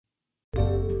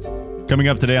Coming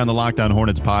up today on the Locked On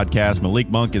Hornets podcast, Malik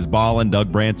Monk is balling,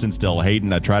 Doug Branson still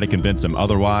hating. I try to convince him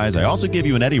otherwise. I also give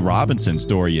you an Eddie Robinson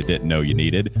story you didn't know you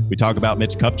needed. We talk about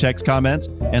Mitch Kupchak's comments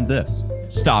and this.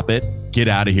 Stop it. Get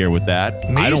out of here with that.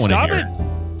 Me? I don't want to hear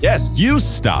it. Yes, you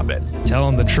stop it. Tell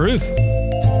him the truth.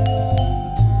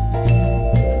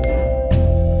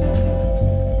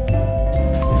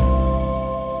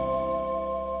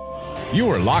 You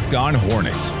are Locked On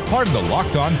Hornets, part of the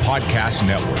Locked On Podcast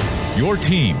Network. Your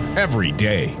team every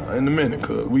day. In a minute,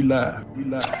 cuz we live.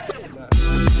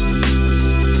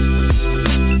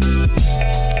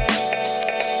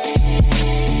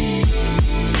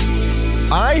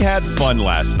 I had fun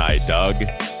last night, Doug.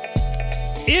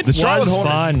 It was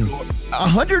fun.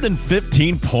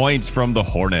 115 points from the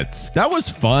Hornets. That was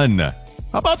fun. How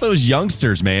about those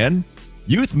youngsters, man?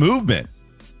 Youth movement.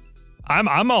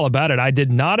 I'm all about it. I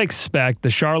did not expect the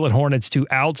Charlotte Hornets to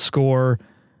outscore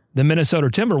the Minnesota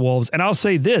Timberwolves. And I'll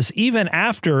say this, even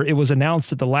after it was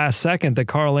announced at the last second that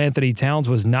Karl-Anthony Towns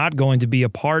was not going to be a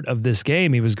part of this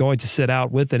game, he was going to sit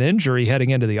out with an injury heading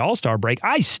into the All-Star break,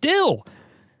 I still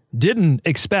didn't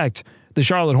expect the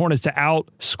Charlotte Hornets to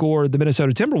outscore the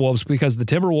Minnesota Timberwolves because the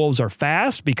Timberwolves are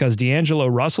fast, because D'Angelo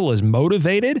Russell is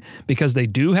motivated, because they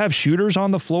do have shooters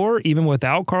on the floor even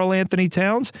without Karl-Anthony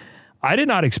Towns. I did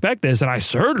not expect this, and I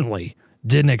certainly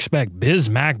didn't expect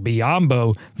Bismack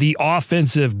Biyombo, the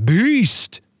offensive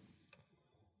beast.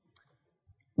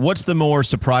 What's the more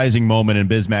surprising moment in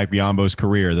Bismack Biyombo's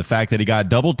career? The fact that he got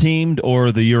double teamed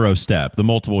or the Euro step, the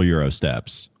multiple Euro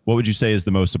steps? What would you say is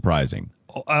the most surprising?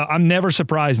 I'm never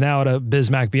surprised now at a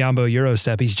Bismack Biyombo Euro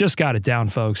step. He's just got it down,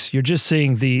 folks. You're just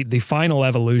seeing the final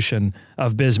evolution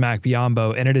of Bismack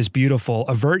Biyombo, and it is beautiful.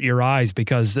 Avert your eyes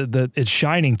because it's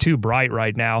shining too bright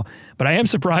right now. But I am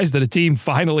surprised that a team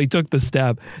finally took the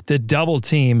step to double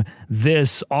team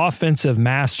this offensive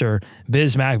master,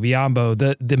 Bismack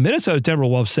Biyombo. The Minnesota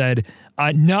Timberwolves said,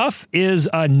 enough is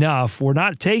enough. We're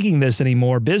not taking this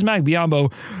anymore. Bismack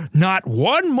Biyombo, not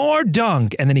one more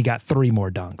dunk. And then he got 3 more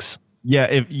dunks. Yeah,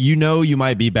 if you know you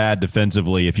might be bad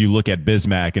defensively if you look at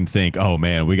Bismack and think, oh,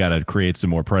 man, we got to create some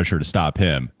more pressure to stop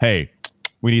him. Hey,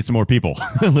 we need some more people.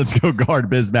 Let's go guard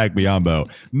Bismack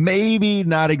Biyombo. Maybe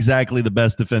not exactly the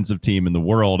best defensive team in the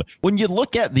world. When you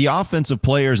look at the offensive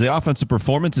players, the offensive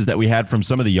performances that we had from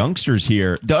some of the youngsters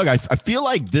here, Doug, I feel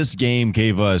like this game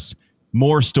gave us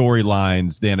more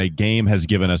storylines than a game has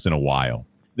given us in a while.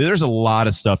 There's a lot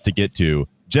of stuff to get to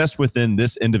just within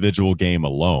this individual game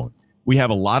alone. We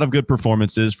have a lot of good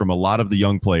performances from a lot of the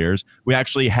young players. We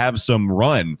actually have some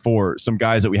run for some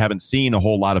guys that we haven't seen a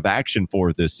whole lot of action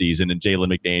for this season in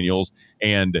Jalen McDaniels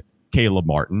and Caleb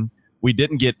Martin. We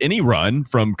didn't get any run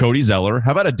from Cody Zeller.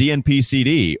 How about a DNP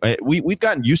CD? We've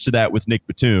gotten used to that with Nick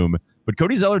Batum, but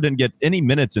Cody Zeller didn't get any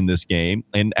minutes in this game.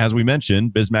 And as we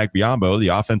mentioned, Bismack Biyombo, the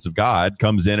offensive god,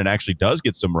 comes in and actually does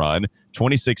get some run.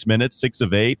 26 minutes, 6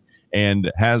 of 8,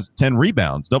 and has 10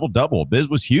 rebounds, double-double. Biz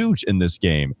was huge in this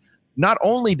game. Not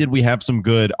only did we have some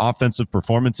good offensive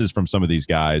performances from some of these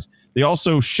guys, they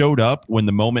also showed up when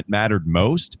the moment mattered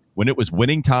most. When it was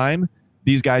winning time,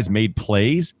 these guys made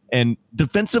plays. And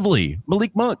defensively,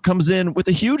 Malik Monk comes in with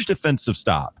a huge defensive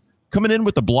stop, coming in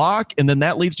with the block, and then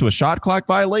that leads to a shot clock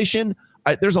violation.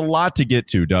 There's a lot to get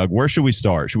to, Doug. Where should we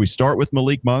start? Should we start with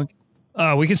Malik Monk?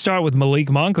 We can start with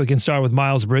Malik Monk. We can start with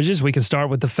Miles Bridges. We can start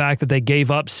with the fact that they gave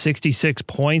up 66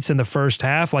 points in the first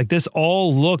half. Like, this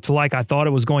all looked like I thought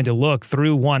it was going to look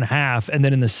through one half. And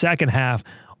then in the second half,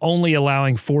 only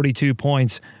allowing 42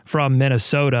 points from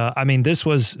Minnesota. I mean, this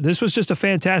was just a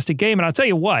fantastic game. And I'll tell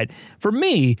you what, for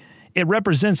me, it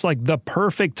represents like the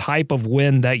perfect type of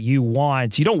win that you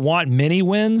want. You don't want many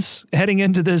wins heading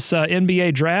into this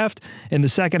NBA draft in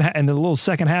the little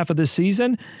second half of this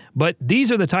season, but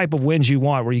these are the type of wins you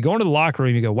want, where you go into the locker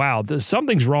room, you go, wow,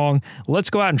 something's wrong. Let's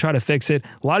go out and try to fix it.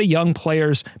 A lot of young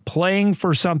players playing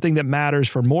for something that matters,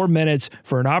 for more minutes,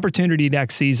 for an opportunity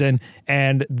next season,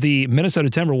 and the Minnesota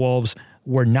Timberwolves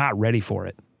were not ready for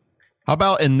it. How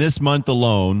about in this month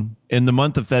alone, in the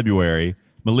month of February,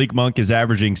 Malik Monk is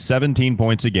averaging 17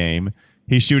 points a game.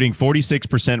 He's shooting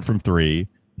 46% from 3.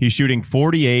 He's shooting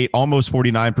 48, almost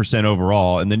 49%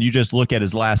 overall. And then you just look at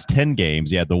his last 10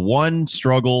 games. He had the one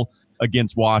struggle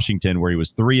against Washington where he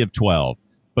was 3 of 12.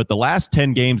 But the last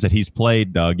 10 games that he's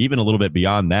played, Doug, even a little bit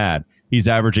beyond that, he's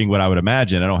averaging what I would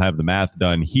imagine. I don't have the math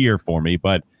done here for me,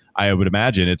 but I would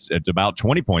imagine it's about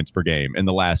 20 points per game in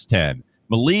the last 10.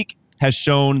 Malik has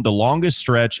shown the longest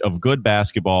stretch of good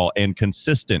basketball and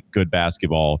consistent good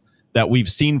basketball that we've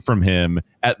seen from him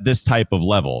at this type of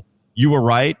level. You were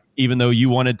right, even though you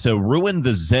wanted to ruin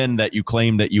the zen that you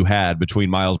claimed that you had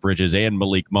between Miles Bridges and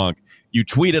Malik Monk. You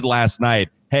tweeted last night,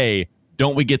 hey,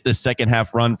 Don't we get this second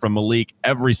half run from Malik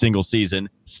every single season?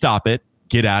 Stop it.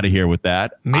 Get out of here with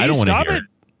that. I don't want to hear it.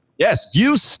 Yes,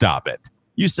 you stop it.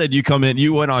 You said you come in.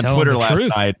 You went on Twitter last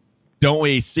night. Don't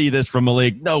we see this from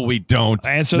Malik? No, we don't.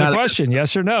 Answer the question,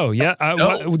 yes or no. Yeah.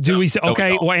 No, do we see?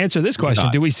 Okay, well, answer this question.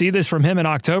 not. Do we see this from him in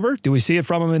October? Do we see it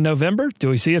from him in November? Do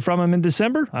we see it from him in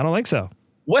December? I don't think so.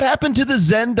 What happened to the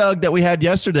Zen Doug that we had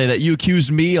yesterday that you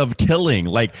accused me of killing?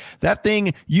 Like that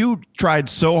thing, you tried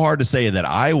so hard to say that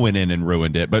I went in and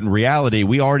ruined it. But in reality,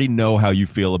 we already know how you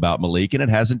feel about Malik, and it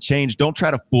hasn't changed. Don't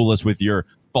try to fool us with your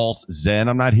false Zen.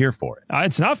 I'm not here for it.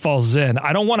 It's not false Zen.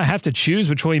 I don't want to have to choose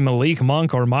between Malik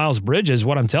Monk or Miles Bridges.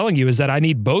 What I'm telling you is that I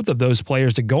need both of those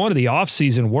players to go into the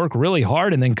offseason, work really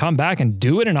hard, and then come back and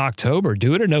do it in October,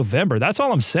 do it in November. That's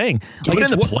all I'm saying. Do it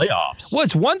in the playoffs. Well,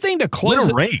 it's one thing to close.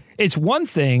 It's one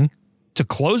thing to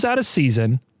close out a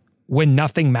season when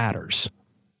nothing matters.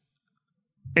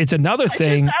 It's another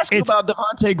thing. I just asked about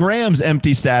Devontae Graham's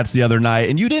empty stats the other night,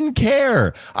 and you didn't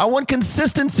care. I want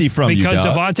consistency from you, because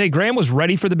Devontae Graham was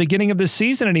ready for the beginning of this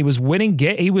season, and he was winning.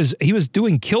 He was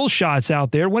doing kill shots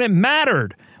out there when it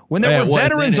mattered, when there were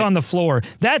veterans on the floor.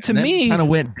 That to me kind of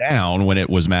went down when it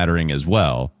was mattering as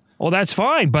well. Well, that's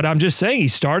fine, but I'm just saying he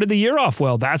started the year off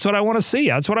well. That's what I want to see.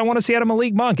 That's what I want to see out of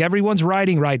Malik Monk. Everyone's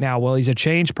writing right now, well, he's a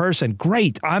changed person.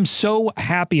 Great. I'm so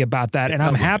happy about that, and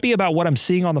I'm happy about what I'm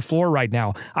seeing on the floor right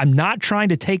now. I'm not trying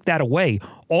to take that away.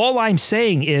 All I'm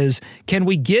saying is, can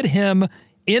we get him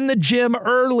in the gym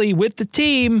early with the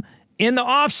team in the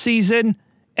offseason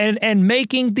and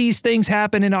making these things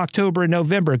happen in October and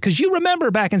November? Because you remember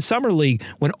back in Summer League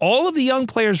when all of the young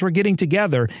players were getting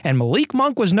together and Malik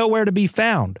Monk was nowhere to be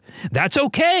found. That's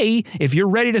okay if you're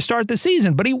ready to start the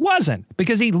season, but he wasn't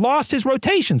because he lost his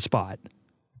rotation spot.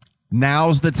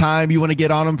 Now's the time you want to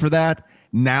get on him for that?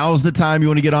 Now's the time you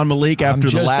want to get on Malik after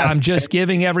the last... I'm just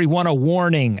giving everyone a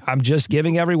warning. I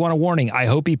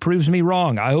hope he proves me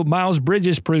wrong. I hope Miles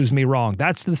Bridges proves me wrong.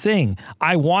 That's the thing.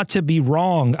 I want to be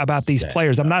wrong about these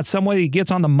players. I'm not somebody who gets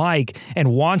on the mic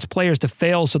and wants players to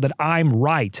fail so that I'm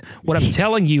right. What I'm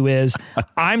telling you is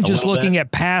I'm just looking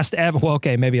at past... Well,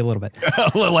 okay, maybe a little bit.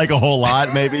 Like a whole lot,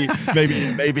 maybe.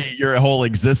 maybe your whole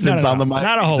existence on the mic.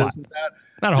 Not a whole lot.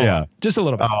 Not a whole lot, just a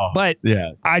little bit. But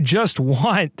I just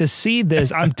want to see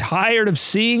this. I'm tired of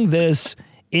seeing this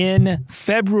in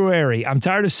February. I'm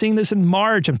tired of seeing this in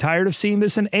March. I'm tired of seeing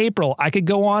this in April. I could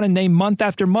go on and name month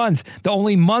after month. The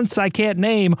only months I can't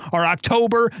name are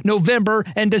October, November,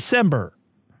 and December.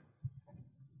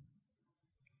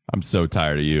 I'm so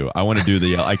tired of you. I want to do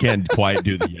the I can't quite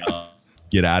do the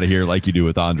get out of here like you do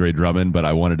with Andre Drummond, but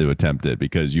I wanted to attempt it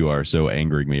because you are so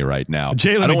angering me right now.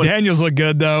 Jalen McDaniels look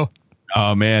good, though.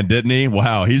 Oh, man, didn't he?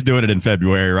 Wow, he's doing it in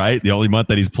February, right? The only month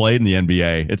that he's played in the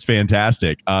NBA. It's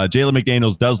fantastic. Jalen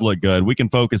McDaniels does look good. We can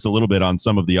focus a little bit on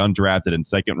some of the undrafted and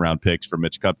second-round picks for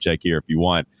Mitch Kupchak here if you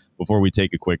want before we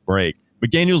take a quick break.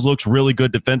 McDaniels looks really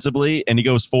good defensively, and he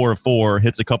goes 4 of 4,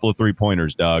 hits a couple of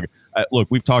three-pointers, Doug. Look,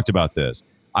 we've talked about this.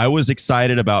 I was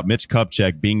excited about Mitch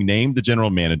Kupchak being named the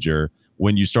general manager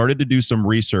when you started to do some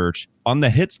research on the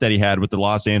hits that he had with the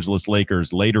Los Angeles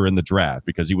Lakers later in the draft,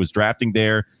 because he was drafting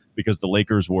there because the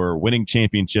Lakers were winning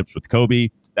championships with Kobe.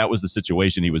 That was the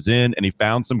situation he was in, and he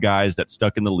found some guys that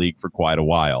stuck in the league for quite a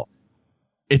while.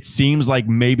 It seems like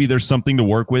maybe there's something to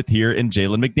work with here in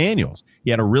Jalen McDaniels.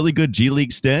 He had a really good G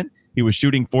League stint. He was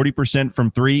shooting 40% from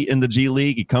three in the G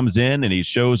League. He comes in and he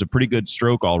shows a pretty good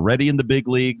stroke already in the big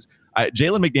leagues.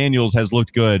 Jalen McDaniels has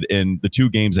looked good in the 2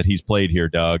 games that he's played here,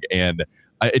 Doug, and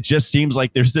it just seems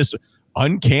like there's this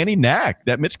uncanny knack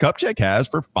that Mitch Kupchak has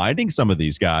for finding some of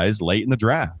these guys late in the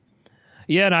draft.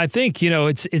 Yeah, and I think,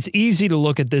 it's easy to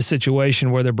look at this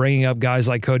situation where they're bringing up guys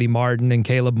like Cody Martin and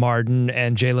Caleb Martin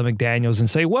and Jalen McDaniels and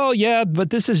say, well, yeah, but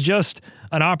this is just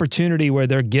an opportunity where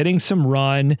they're getting some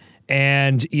run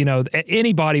and,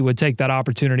 anybody would take that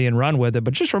opportunity and run with it.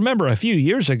 But just remember a few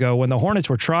years ago when the Hornets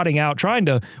were trotting out, trying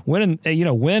to win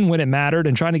when it mattered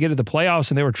and trying to get to the playoffs,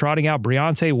 and they were trotting out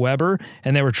Briante Weber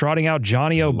and they were trotting out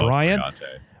Johnny O'Brien.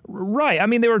 Right. I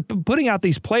mean, they were putting out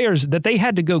these players that they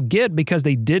had to go get because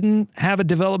they didn't have a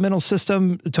developmental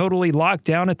system totally locked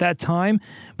down at that time.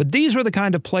 But these were the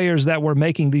kind of players that were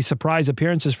making these surprise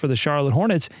appearances for the Charlotte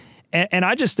Hornets. And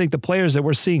I just think the players that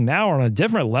we're seeing now are on a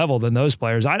different level than those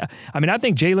players. I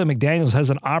think Jalen McDaniels has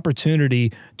an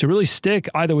opportunity to really stick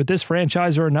either with this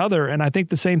franchise or another. And I think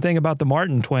the same thing about the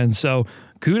Martin twins. So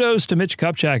kudos to Mitch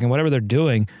Kupchak and whatever they're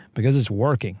doing because it's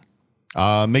working.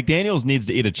 McDaniels needs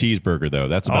to eat a cheeseburger, though.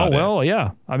 That's about it. Oh, well,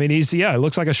 yeah. I mean, it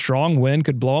looks like a strong wind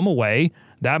could blow him away.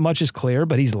 That much is clear,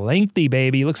 but he's lengthy,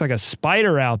 baby. He looks like a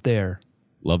spider out there.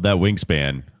 Love that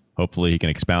wingspan. hopefully he can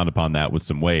expound upon that with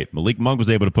some weight. Malik Monk was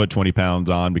able to put 20 pounds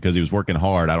on because he was working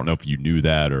hard. I don't know if you knew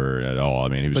that or at all. I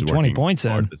mean, he was put 20 points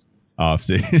in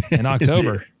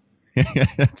October.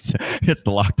 It's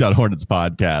the Locked On Hornets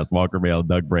podcast. Walker Mail and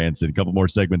Doug Branson. A couple more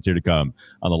segments here to come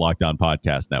on the Locked On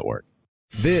Podcast Network.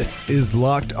 This is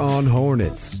Locked On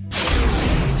Hornets.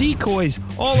 Decoys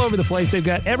all over the place. They've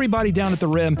got everybody down at the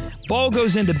rim. Ball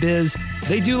goes into biz.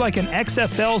 They do like an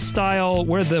XFL style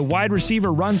where the wide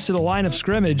receiver runs to the line of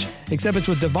scrimmage, except it's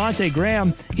with Devontae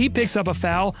Graham. He picks up a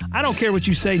foul. I don't care what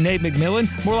you say, Nate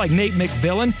McMillan. More like Nate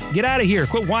McVillain. Get out of here.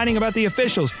 Quit whining about the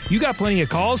officials. You got plenty of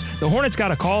calls. The Hornets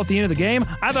got a call at the end of the game.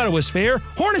 I thought it was fair.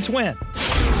 Hornets win.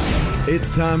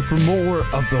 It's time for more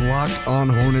of the Locked On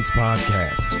Hornets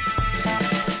podcast.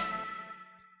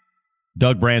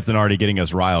 Doug Branson already getting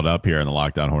us riled up here in the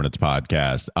Locked On Hornets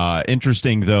podcast.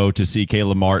 Interesting, though, to see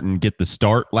Caleb Martin get the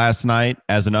start last night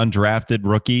as an undrafted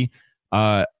rookie.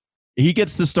 He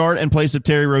gets the start in place of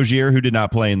Terry Rozier, who did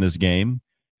not play in this game.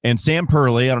 And Sam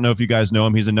Perley, I don't know if you guys know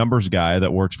him. He's a numbers guy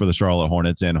that works for the Charlotte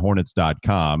Hornets and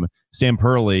Hornets.com. Sam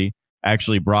Perley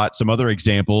actually brought some other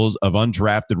examples of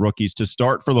undrafted rookies to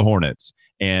start for the Hornets.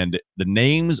 And the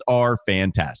names are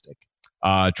fantastic.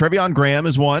 Treveon Graham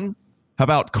is one. How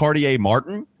about Cartier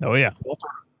Martin? Oh, yeah. Walter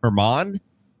Herman,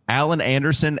 Alan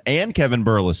Anderson, and Kevin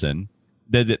Burleson.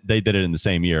 They did it in the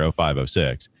same year,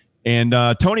 05-06. And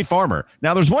Tony Farmer.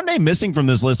 Now, there's one name missing from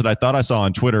this list that I thought I saw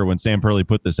on Twitter when Sam Perley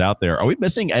put this out there. Are we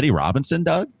missing Eddie Robinson,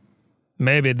 Doug?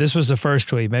 Maybe. This was the first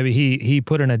tweet. Maybe he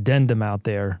put an addendum out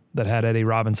there that had Eddie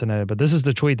Robinson in it. But this is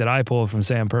the tweet that I pulled from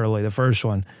Sam Perley, the first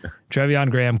one. Treveon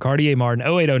Graham, Cartier Martin,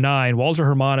 08-09, Walter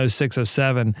Herman,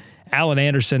 06-07, Alan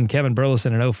Anderson, Kevin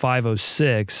Burleson in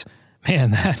 05-06.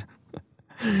 Man,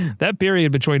 that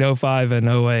period between 05 and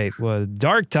 08 was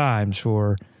dark times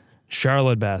for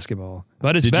Charlotte basketball.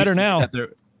 But it's better now.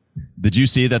 Did you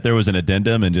see that there was an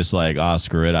addendum and just like,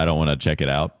 screw it, I don't want to check it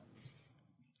out?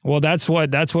 Well, that's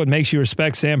what makes you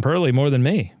respect Sam Perley more than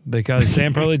me, because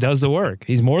Sam Perley does the work.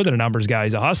 He's more than a numbers guy.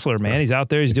 He's a hustler, man. He's out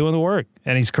there. He's doing the work,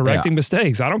 and he's correcting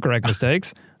mistakes. I don't correct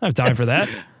mistakes. I don't have time for that.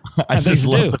 I just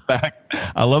love the fact.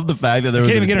 I love the fact that there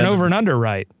can't even get an over and under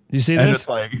right. You see this? And it's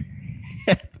like,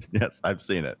 yes, I've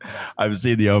seen it. I've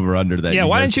seen the over under that. Yeah.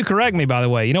 Why didn't you correct me? By the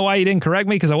way, you know why you didn't correct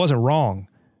me? Because I wasn't wrong.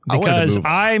 Because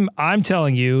I'm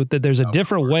telling you that there's a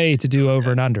different way to do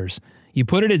over and unders. You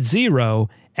put it at 0.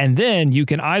 And then you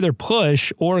can either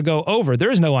push or go over.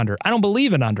 There is no under. I don't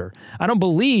believe in under. I don't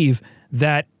believe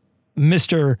that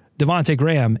Mr. Devontae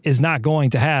Graham is not going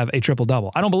to have a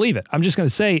triple-double. I don't believe it. I'm just going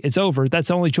to say it's over. That's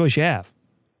the only choice you have.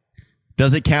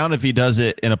 Does it count if he does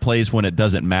it in a place when it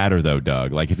doesn't matter, though,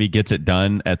 Doug? Like if he gets it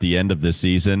done at the end of the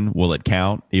season, will it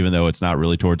count, even though it's not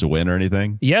really towards a win or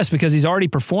anything? Yes, because he's already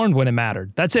performed when it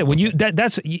mattered. That's it. When you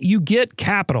you get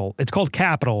capital. It's called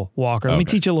capital, Walker. Let me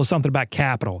teach you a little something about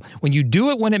capital. When you do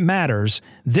it when it matters,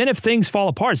 then if things fall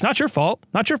apart, it's not your fault.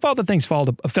 Not your fault that things fell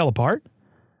apart.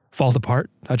 Fall apart.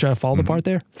 I try to fall apart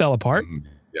there. Fell apart.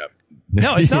 Yeah.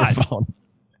 No, it's not.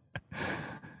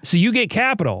 So you get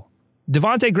capital.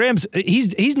 Devontae Graham's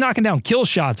he's knocking down kill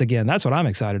shots again. That's what I'm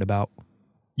excited about.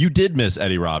 You did miss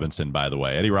Eddie Robinson, by the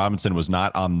way. Eddie Robinson was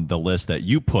not on the list that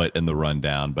you put in the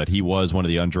rundown, but he was one of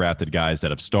the undrafted guys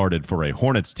that have started for a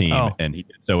Hornets team, and he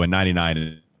did so in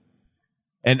 '99.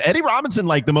 And Eddie Robinson,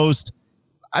 like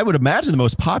I would imagine the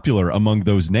most popular among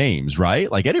those names, right?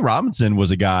 Like Eddie Robinson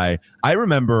was a guy. I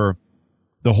remember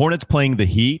the Hornets playing the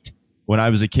Heat when I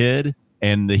was a kid.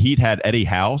 And the Heat had Eddie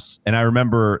House. And I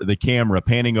remember the camera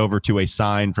panning over to a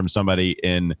sign from somebody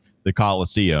in the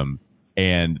Coliseum.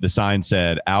 And the sign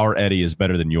said, "Our Eddie is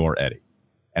better than your Eddie."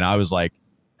 And I was like,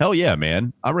 hell yeah,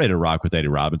 man. I'm ready to rock with Eddie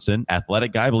Robinson.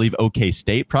 Athletic guy, I believe OK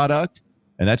State product.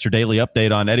 And that's your daily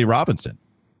update on Eddie Robinson.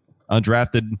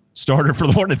 Undrafted starter for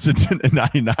the Hornets in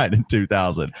 99 and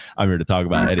 2000. I'm here to talk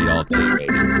about Eddie all day, baby.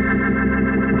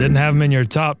 Didn't have him in your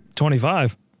top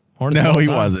 25. Hornets no, he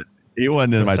wasn't. He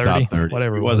wasn't in my 30, top 30.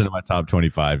 Whatever. He wasn't in my top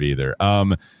 25 either.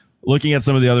 Looking at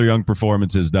some of the other young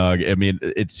performances, Doug, I mean,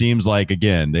 it seems like,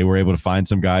 again, they were able to find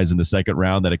some guys in the second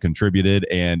round that have contributed.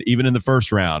 And even in the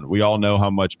first round, we all know how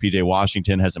much P.J.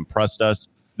 Washington has impressed us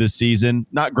this season.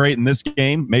 Not great in this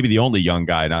game. Maybe the only young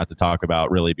guy not to talk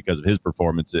about, really, because of his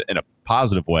performance in a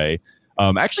positive way.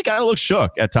 Actually kind of looks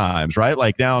shook at times, right?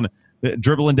 Like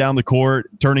dribbling down the court,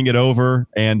 turning it over,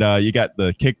 and you got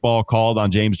the kickball called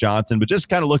on James Johnson, but just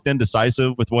kind of looked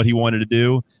indecisive with what he wanted to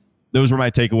do. Those were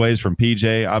my takeaways from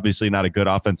PJ. Obviously not a good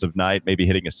offensive night, maybe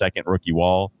hitting a second rookie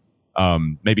wall.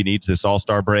 Maybe needs this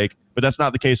all-star break, but that's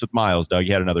not the case with Miles, Doug.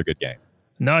 He had another good game.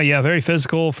 No, yeah, very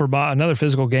physical for another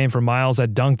physical game for Miles.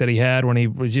 That dunk that he had when he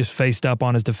just faced up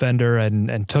on his defender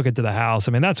and took it to the house.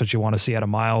 I mean, that's what you want to see out of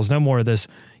Miles. No more of this,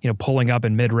 pulling up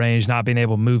in mid-range, not being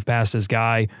able to move past his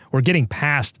guy. We're getting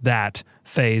past that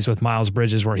phase with Miles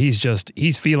Bridges where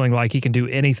he's feeling like he can do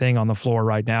anything on the floor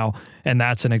right now, and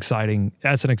that's an exciting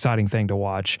thing to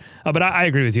watch. But I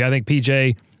agree with you. I think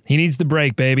PJ, he needs the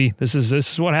break, baby. This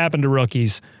is what happened to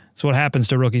rookies. It's what happens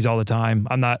to rookies all the time.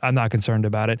 I'm not concerned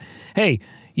about it. Hey,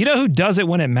 you know who does it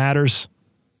when it matters?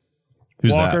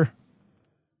 Who's Walker? that?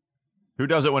 Who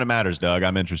does it when it matters, Doug?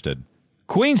 I'm interested.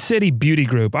 Queen City Beauty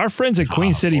Group. Our friends at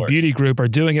Queen City Beauty Group are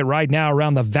doing it right now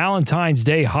around the Valentine's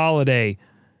Day holiday.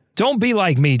 Don't be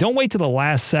like me. Don't wait till the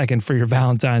last second for your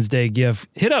Valentine's Day gift.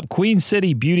 Hit up Queen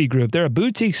City Beauty Group. They're a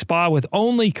boutique spa with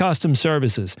only custom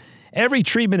services. Every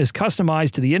treatment is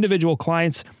customized to the individual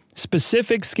client's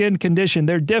specific skin condition.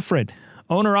 They're different.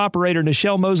 Owner-operator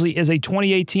Nichelle Mosley is a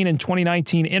 2018 and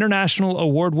 2019 International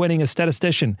Award-winning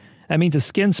aesthetician. That means a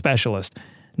skin specialist.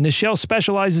 Nichelle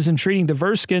specializes in treating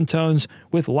diverse skin tones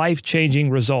with life-changing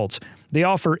results. They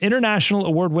offer international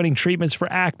award-winning treatments for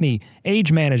acne,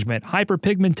 age management,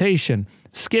 hyperpigmentation,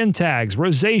 skin tags,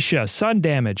 rosacea, sun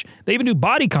damage. They even do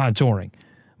body contouring.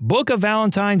 Book a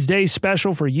Valentine's Day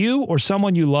special for you or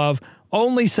someone you love.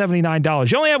 Only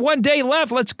 $79. You only have one day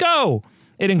left. Let's go.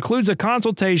 It includes a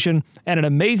consultation and an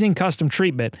amazing custom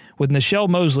treatment with Nichelle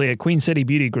Mosley at Queen City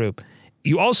Beauty Group.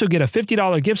 You also get a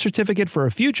 $50 gift certificate for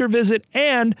a future visit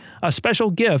and a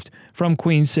special gift from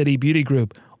Queen City Beauty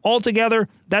Group. Altogether,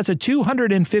 that's a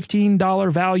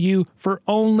 $215 value for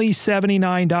only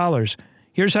 $79.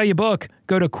 Here's how you book.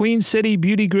 Go to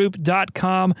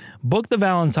queencitybeautygroup.com, book the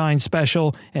Valentine's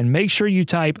special, and make sure you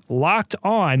type "Locked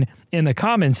On" in the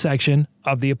comments section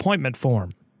of the appointment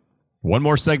form. One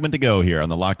more segment to go here on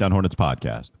the Locked On Hornets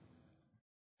podcast.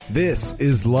 This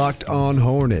is Locked On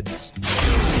Hornets.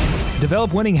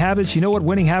 Develop winning habits. You know what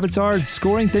winning habits are?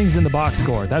 Scoring things in the box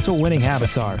score. That's what winning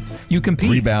habits are. You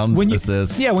compete. Rebounds, when you,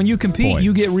 assists. Yeah, when you compete, points.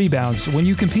 You get rebounds. When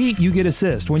you compete, you get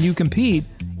assists. When you compete,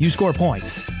 you score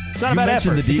points. It's not about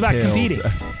effort. It's about competing.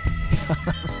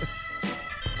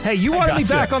 Hey, you wanted me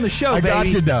back on the show, baby. I got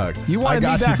you, Doug. You wanted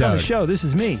me back on the show. This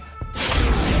is me.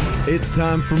 It's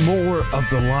time for more of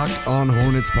the Locked On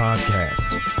Hornets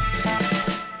podcast.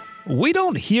 We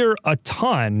don't hear a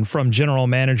ton from general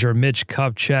manager Mitch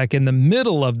Kupchak in the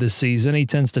middle of the season. He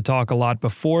tends to talk a lot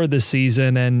before the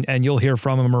season, and you'll hear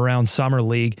from him around Summer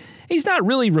League. He's not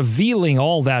really revealing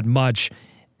all that much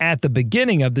at the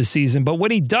beginning of the season, but when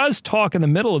he does talk in the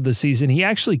middle of the season, he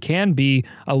actually can be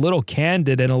a little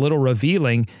candid and a little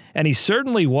revealing, and he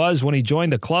certainly was when he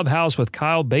joined the clubhouse with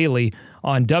Kyle Bailey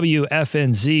on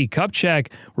WFNZ.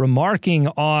 Kupchak remarking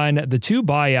on the two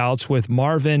buyouts with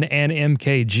Marvin and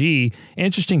MKG.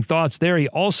 Interesting thoughts there. He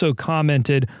also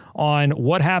commented on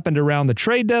what happened around the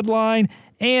trade deadline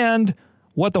and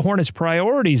what the Hornets'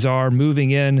 priorities are moving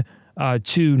in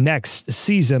to next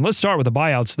season. Let's start with the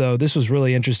buyouts, though. This was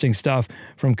really interesting stuff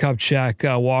from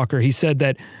Kupchak, Walker. He said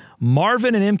that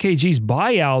Marvin and MKG's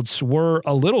buyouts were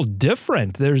a little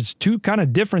different. There's two kind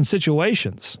of different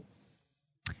situations.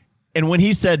 And when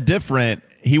he said different,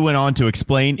 he went on to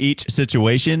explain each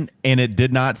situation, and it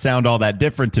did not sound all that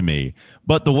different to me.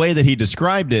 But the way that he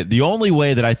described it, the only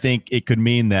way that I think it could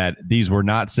mean that these were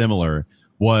not similar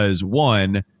was,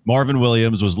 one, Marvin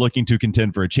Williams was looking to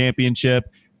contend for a championship.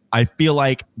 I feel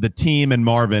like the team and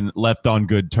Marvin left on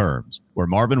good terms. Where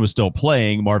Marvin was still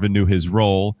playing, Marvin knew his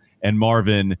role, and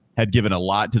Marvin had given a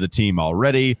lot to the team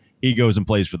already. He goes and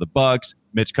plays for the Bucks.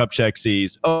 Mitch Kupchak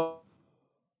sees, to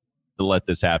let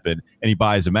this happen, and he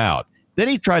buys him out. Then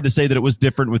he tried to say that it was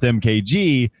different with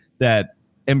MKG, that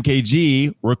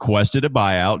MKG requested a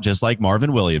buyout just like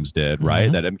Marvin Williams did,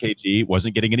 right? That MKG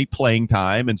wasn't getting any playing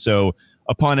time. And so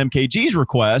upon MKG's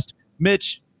request,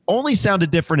 Mitch only sounded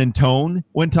different in tone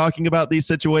when talking about these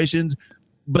situations,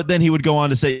 but then he would go on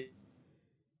to say,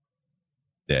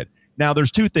 now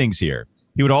there's two things here.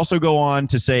 He would also go on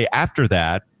to say after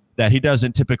that he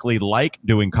doesn't typically like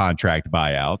doing contract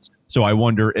buyouts. So I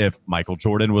wonder if Michael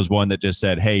Jordan was one that just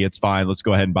said, hey, it's fine, let's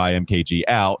go ahead and buy MKG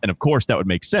out. And of course that would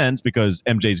make sense because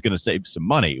MJ's going to save some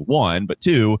money, one, but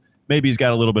two, maybe he's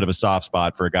got a little bit of a soft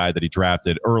spot for a guy that he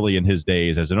drafted early in his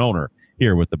days as an owner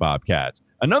here with the Bobcats.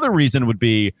 Another reason would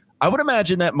be, I would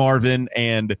imagine that Marvin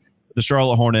and the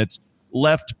Charlotte Hornets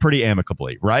left pretty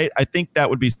amicably, right? I think that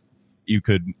would be you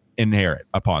could inherit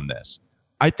upon this.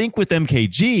 I think with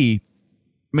MKG,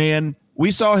 man, we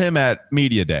saw him at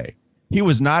Media Day. He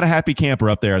was not a happy camper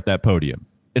up there at that podium.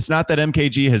 It's not that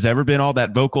MKG has ever been all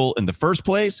that vocal in the first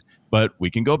place, but we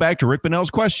can go back to Rick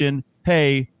Bonnell's question,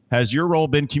 hey, has your role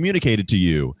been communicated to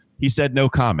you? He said no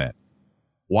comment.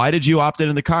 Why did you opt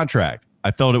into the contract?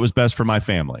 I felt it was best for my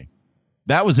family.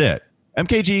 That was it.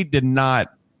 MKG did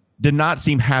not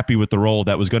seem happy with the role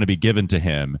that was going to be given to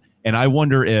him. And I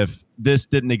wonder if this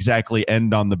didn't exactly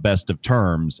end on the best of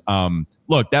terms.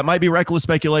 Look, that might be reckless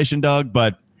speculation, Doug,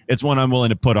 but it's one I'm willing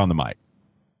to put on the mic.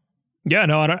 Yeah,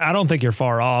 no, I don't think you're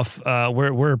far off.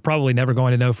 We're probably never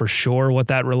going to know for sure what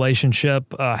that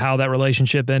relationship, how that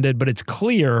relationship ended, but it's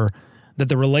clear that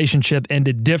the relationship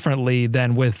ended differently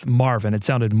than with Marvin. It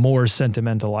sounded more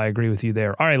sentimental. I agree with you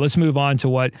there. All right, let's move on to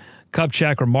what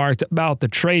Kupchak remarked about the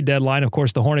trade deadline. Of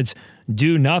course, the Hornets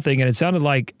do nothing, and it sounded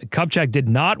like Kupchak did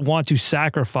not want to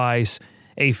sacrifice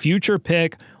a future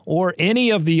pick or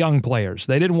any of the young players.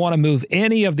 They didn't want to move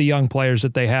any of the young players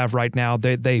that they have right now.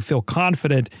 They feel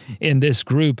confident in this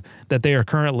group that they are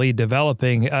currently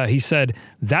developing. He said,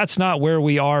 that's not where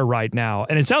we are right now.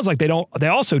 And it sounds like they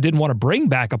also didn't want to bring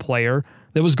back a player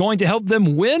that was going to help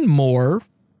them win more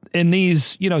in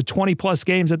these, 20 plus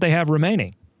games that they have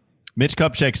remaining. Mitch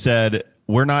Kupchak said,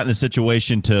 we're not in a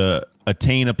situation to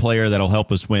attain a player that'll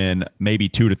help us win maybe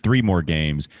 2 to 3 more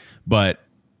games, but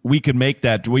we could make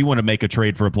that. We want to make a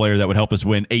trade for a player that would help us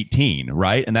win 18,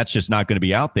 right? And that's just not going to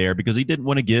be out there because he didn't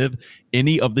want to give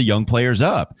any of the young players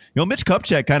up. Mitch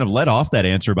Kupchak kind of led off that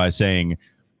answer by saying,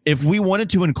 if we wanted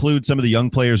to include some of the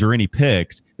young players or any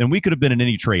picks, then we could have been in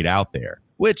any trade out there,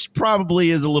 which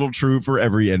probably is a little true for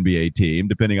every NBA team,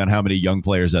 depending on how many young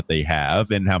players that they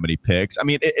have and how many picks. I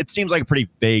mean, it seems like a pretty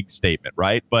vague statement,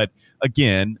 right? But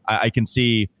again, I can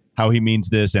see how he means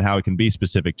this and how it can be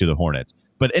specific to the Hornets.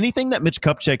 But anything that Mitch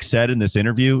Kupchak said in this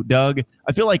interview, Doug,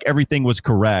 I feel like everything was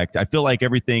correct. I feel like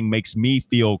everything makes me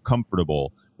feel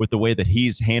comfortable with the way that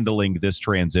he's handling this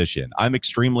transition. I'm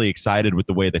extremely excited with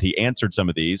the way that he answered some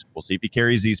of these. We'll see if he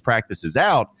carries these practices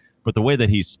out. But the way that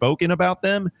he's spoken about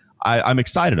them, I'm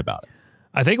excited about it.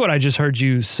 I think what I just heard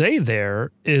you say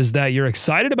there is that you're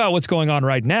excited about what's going on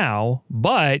right now,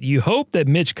 but you hope that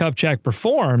Mitch Kupchak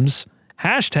performs,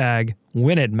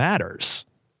 #when it matters.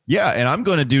 Yeah, and I'm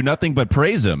going to do nothing but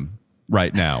praise him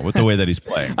right now with the way that he's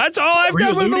playing. That's all I've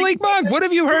done with Malik Monk. What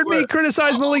have you heard me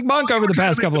criticize Malik Monk over the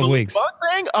past couple of weeks?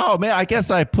 Thing? Oh man, I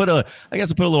guess I put a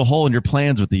little hole in your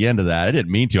plans with the end of that. I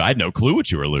didn't mean to. I had no clue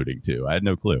what you were alluding to. I had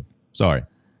no clue. Sorry.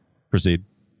 Proceed.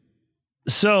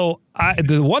 So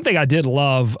the one thing I did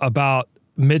love about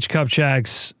Mitch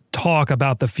Kupchak's talk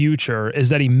about the future is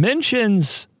that he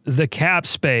mentions the cap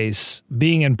space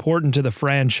being important to the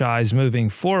franchise moving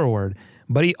forward.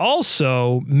 But he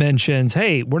also mentions,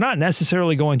 hey, we're not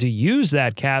necessarily going to use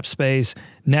that cap space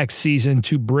next season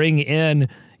to bring in,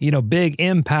 big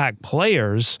impact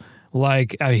players.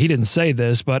 Like, he didn't say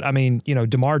this, but I mean,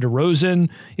 DeMar DeRozan,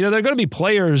 there are going to be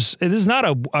players. This is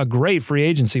not a great free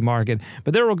agency market,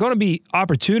 but there are going to be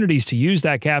opportunities to use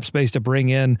that cap space to bring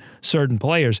in certain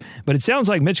players. But it sounds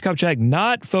like Mitch Kupchak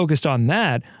not focused on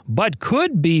that, but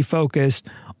could be focused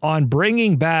on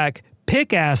bringing back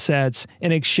pick assets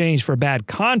in exchange for bad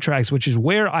contracts, which is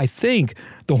where I think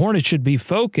the Hornets should be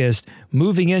focused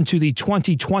moving into the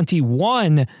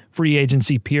 2021 free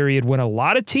agency period when a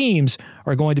lot of teams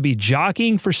are going to be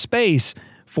jockeying for space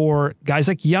for guys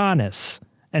like Giannis.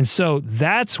 And so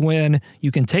that's when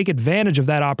you can take advantage of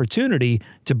that opportunity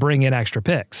to bring in extra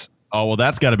picks. Oh, well,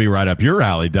 that's got to be right up your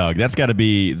alley, Doug. That's got to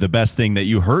be the best thing that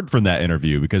you heard from that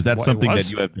interview, because that's something that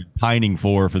you have been pining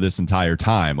for this entire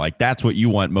time. Like, that's what you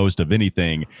want most of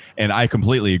anything. And I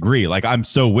completely agree. Like, I'm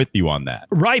so with you on that.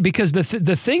 Right, because the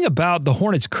thing about the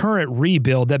Hornets' current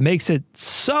rebuild that makes it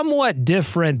somewhat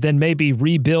different than maybe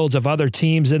rebuilds of other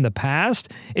teams in the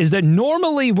past is that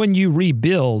normally when you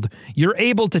rebuild, you're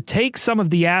able to take some of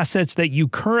the assets that you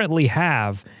currently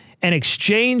have and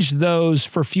exchange those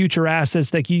for future assets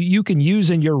that you can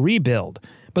use in your rebuild.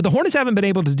 But the Hornets haven't been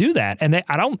able to do that, and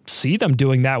I don't see them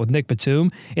doing that with Nick Batum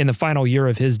in the final year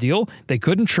of his deal. They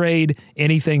couldn't trade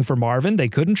anything for Marvin. They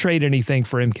couldn't trade anything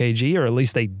for MKG, or at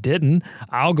least they didn't.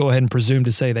 I'll go ahead and presume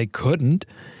to say they couldn't.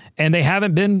 And they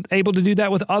haven't been able to do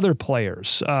that with other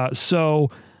players.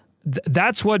 So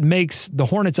that's what makes the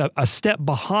Hornets a step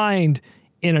behind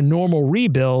in a normal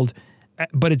rebuild.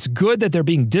 But it's good that they're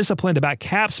being disciplined about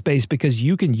cap space because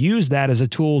you can use that as a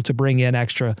tool to bring in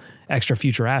extra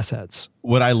future assets.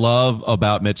 What I love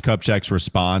about Mitch Kupchak's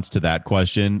response to that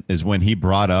question is when he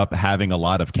brought up having a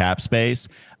lot of cap space,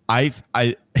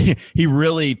 he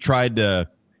really tried to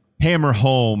hammer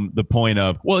home the point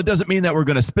of, well, it doesn't mean that we're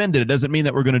going to spend it. It doesn't mean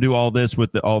that we're going to do all this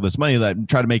with all this money, that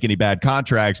try to make any bad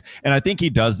contracts. And I think he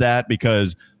does that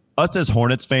because us as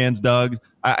Hornets fans, Doug,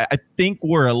 I think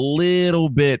we're a little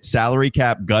bit salary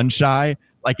cap gun shy.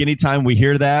 Like, anytime we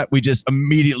hear that, we just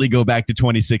immediately go back to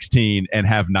 2016 and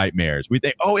have nightmares. We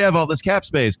think, oh, we have all this cap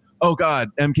space. Oh, God,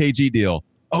 MKG deal.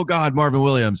 oh God, Marvin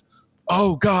Williams.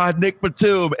 Oh God, Nick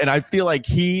Batum. And I feel like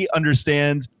he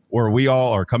understands where we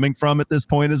all are coming from at this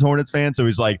point as Hornets fans. So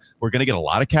he's like, we're going to get a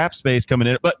lot of cap space coming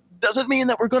in, but doesn't mean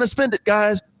that we're going to spend it,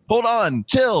 guys. Hold on,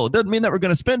 chill. Doesn't mean that we're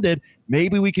going to spend it.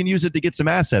 Maybe we can use it to get some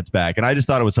assets back. And I just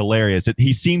thought it was hilarious.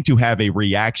 He seemed to have a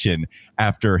reaction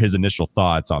after his initial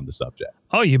thoughts on the subject.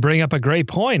 Oh, you bring up a great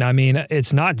point. I mean,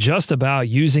 it's not just about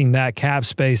using that cap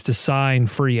space to sign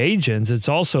free agents. It's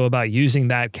also about using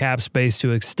that cap space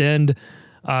to extend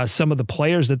some of the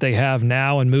players that they have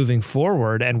now and moving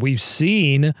forward. And we've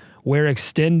seen where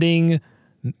extending,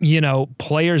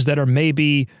 players that are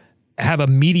maybe have a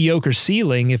mediocre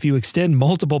ceiling, if you extend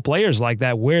multiple players like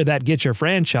that, where that gets your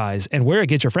franchise. And where it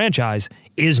gets your franchise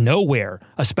is nowhere,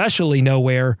 especially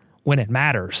nowhere when it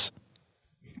matters.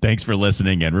 Thanks for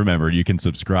listening. And remember, you can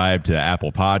subscribe to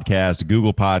Apple Podcasts,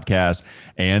 Google Podcasts,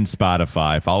 and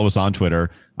Spotify. Follow us on Twitter.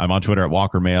 I'm on Twitter at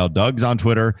Walker Mail. Doug's on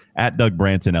Twitter at Doug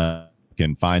Branson. You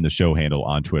can find the show handle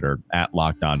on Twitter at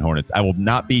Locked On Hornets. I will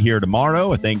not be here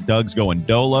tomorrow. I think Doug's going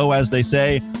dolo, as they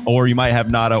say, or you might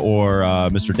have Nada or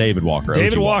Mr. David Walker.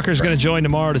 David Walker's going to join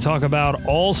tomorrow to talk about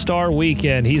All-Star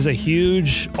Weekend. He's a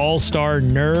huge All-Star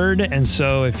nerd, and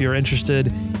so if you're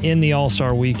interested in the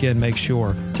All-Star Weekend, make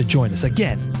sure to join us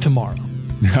again tomorrow.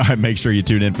 Make sure you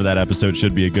tune in for that episode.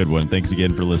 Should be a good one. Thanks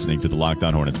again for listening to the Locked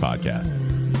On Hornets podcast.